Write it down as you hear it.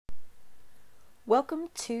Welcome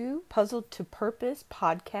to Puzzled to Purpose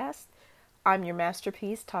podcast. I'm your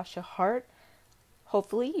masterpiece, Tasha Hart.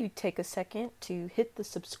 Hopefully you take a second to hit the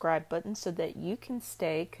subscribe button so that you can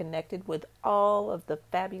stay connected with all of the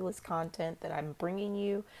fabulous content that I'm bringing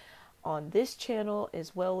you on this channel,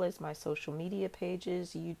 as well as my social media pages,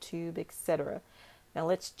 YouTube, etc. Now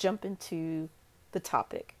let's jump into the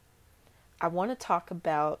topic. I want to talk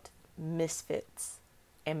about misfits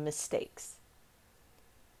and mistakes.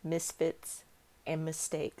 Misfits and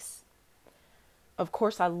mistakes. Of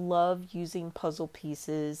course, I love using puzzle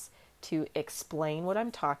pieces to explain what I'm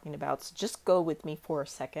talking about, so just go with me for a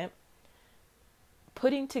second.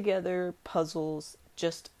 Putting together puzzles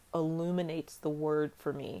just illuminates the word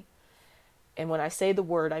for me. And when I say the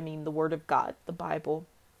word, I mean the word of God, the Bible.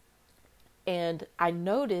 And I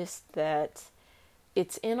noticed that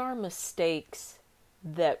it's in our mistakes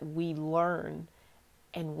that we learn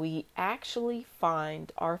and we actually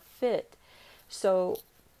find our fit. So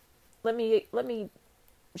let me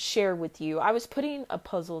share with you. I was putting a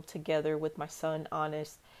puzzle together with my son,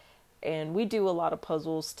 Honest, and we do a lot of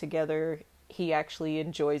puzzles together. He actually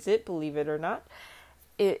enjoys it, believe it or not.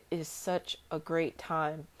 It is such a great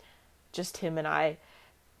time, just him and I.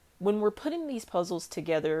 When we're putting these puzzles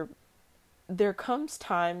together, there comes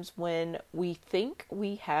times when we think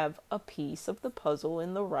we have a piece of the puzzle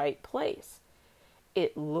in the right place.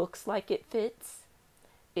 It looks like it fits.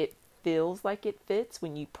 It feels like it fits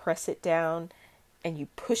when you press it down and you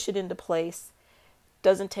push it into place.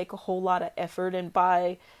 Doesn't take a whole lot of effort, and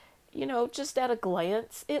by, just at a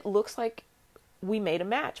glance, it looks like we made a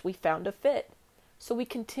match. We found a fit. So we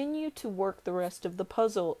continue to work the rest of the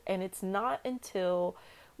puzzle, and it's not until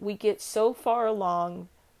we get so far along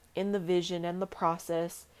in the vision and the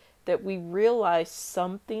process that we realize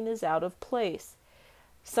something is out of place.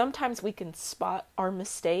 Sometimes we can spot our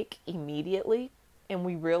mistake immediately, and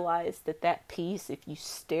we realize that piece, if you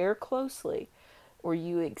stare closely or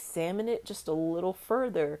you examine it just a little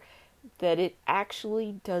further, that it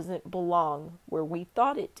actually doesn't belong where we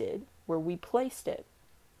thought it did, where we placed it.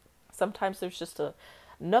 Sometimes there's just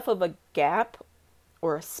enough of a gap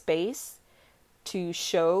or a space to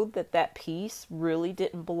show that piece really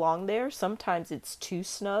didn't belong there. Sometimes it's too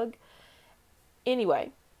snug.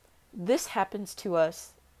 Anyway, this happens to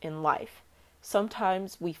us in life.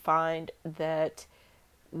 Sometimes we find that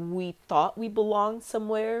we thought we belonged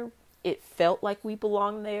somewhere. It felt like we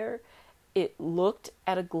belonged there. It looked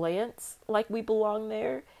at a glance like we belonged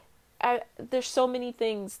there. There's so many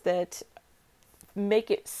things that make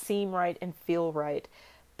it seem right and feel right.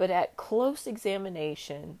 But at close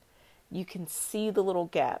examination, you can see the little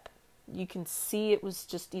gap. You can see it was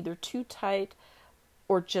just either too tight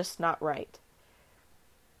or just not right.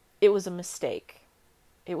 It was a mistake.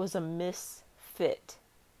 It was a misfit.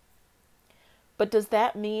 But does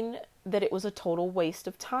that mean that it was a total waste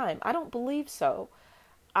of time? I don't believe so.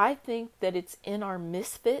 I think that it's in our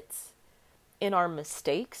misfits, in our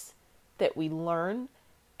mistakes, that we learn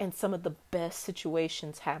and some of the best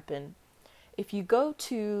situations happen. If you go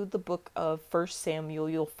to the book of 1 Samuel,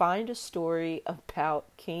 you'll find a story about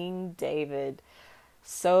King David.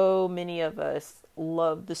 So many of us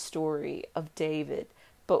love the story of David.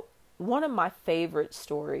 But one of my favorite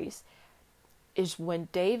stories is when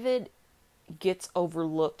David gets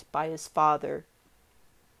overlooked by his father.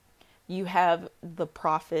 You have the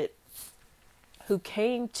prophet who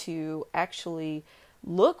came to actually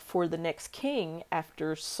look for the next king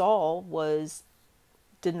after Saul was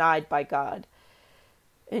denied by God.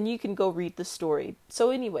 And you can go read the story. So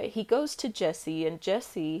anyway, he goes to Jesse, and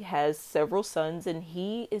Jesse has several sons, and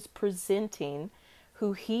he is presenting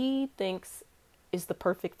who he thinks is the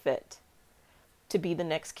perfect fit to be the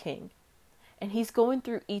next king. And he's going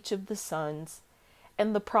through each of the sons,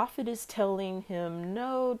 and the prophet is telling him,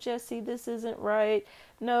 no, Jesse, this isn't right.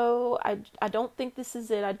 No, I don't think this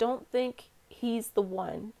is it. I don't think he's the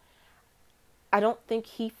one. I don't think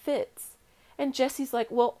he fits. And Jesse's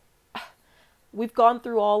like, well, we've gone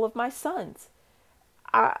through all of my sons.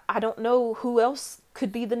 I don't know who else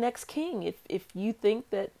could be the next king. If you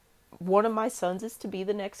think that one of my sons is to be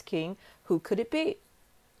the next king, who could it be?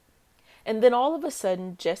 And then all of a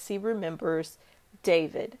sudden, Jesse remembers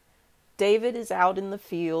David. David is out in the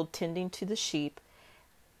field tending to the sheep.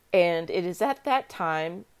 And it is at that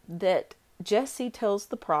time that Jesse tells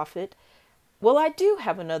the prophet, well, I do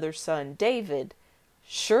have another son, David.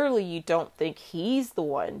 Surely you don't think he's the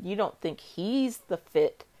one. You don't think he's the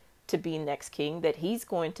fit to be next king, that he's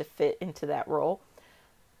going to fit into that role.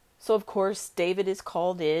 So, of course, David is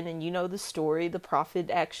called in, and you know the story. The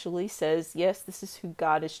prophet actually says, yes, this is who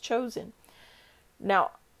God has chosen.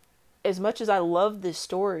 Now, as much as I love this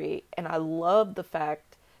story, and I love the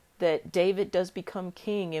fact that David does become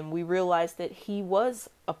king, and we realize that he was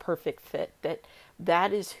a perfect fit,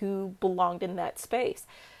 that is who belonged in that space,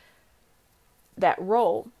 that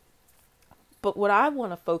role. But what I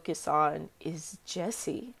want to focus on is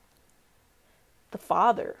Jesse, the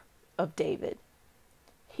father of David.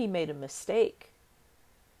 He made a mistake.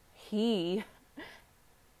 He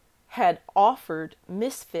had offered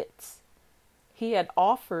misfits. He had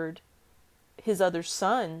offered his other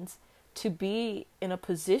sons to be in a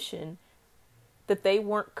position that they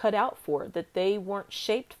weren't cut out for, that they weren't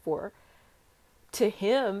shaped for. To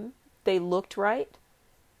him, they looked right,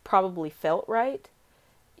 probably felt right,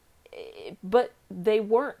 but they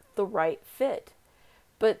weren't the right fit.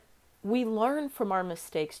 But we learn from our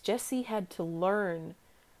mistakes. Jesse had to learn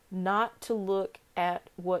not to look at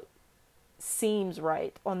what seems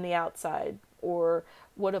right on the outside, or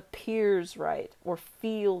what appears right, or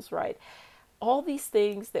feels right. All these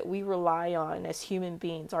things that we rely on as human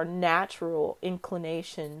beings, our natural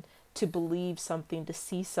inclination to believe something, to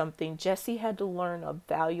see something. Jesse had to learn a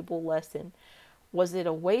valuable lesson. Was it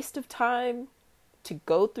a waste of time to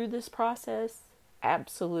go through this process?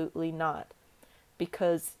 Absolutely not.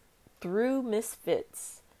 Because through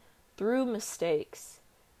misfits, through mistakes,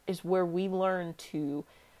 is where we learn to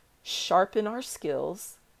sharpen our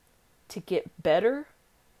skills, to get better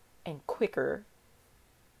and quicker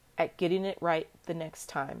at getting it right the next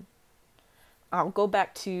time. I'll go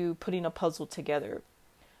back to putting a puzzle together.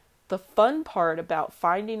 The fun part about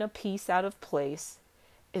finding a piece out of place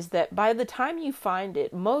is that by the time you find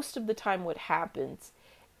it, most of the time what happens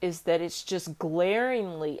is that it's just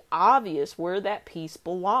glaringly obvious where that piece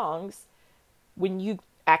belongs when you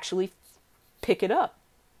actually pick it up.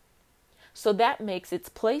 So that makes its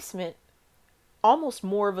placement almost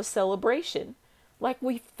more of a celebration. Like,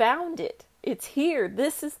 we found it. It's here.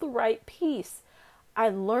 This is the right piece. I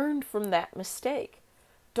learned from that mistake.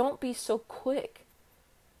 Don't be so quick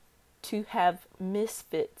to have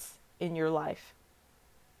misfits in your life.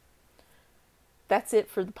 That's it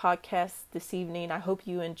for the podcast this evening. I hope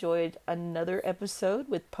you enjoyed another episode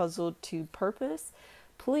with Puzzled to Purpose.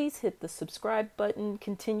 Please hit the subscribe button.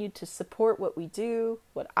 Continue to support what we do,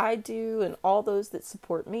 what I do, and all those that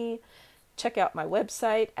support me. Check out my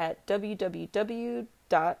website at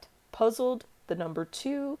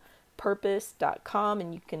www.puzzled2purpose.com,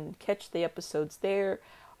 and you can catch the episodes there,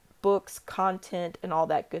 books, content, and all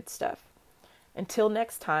that good stuff. Until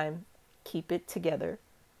next time, keep it together.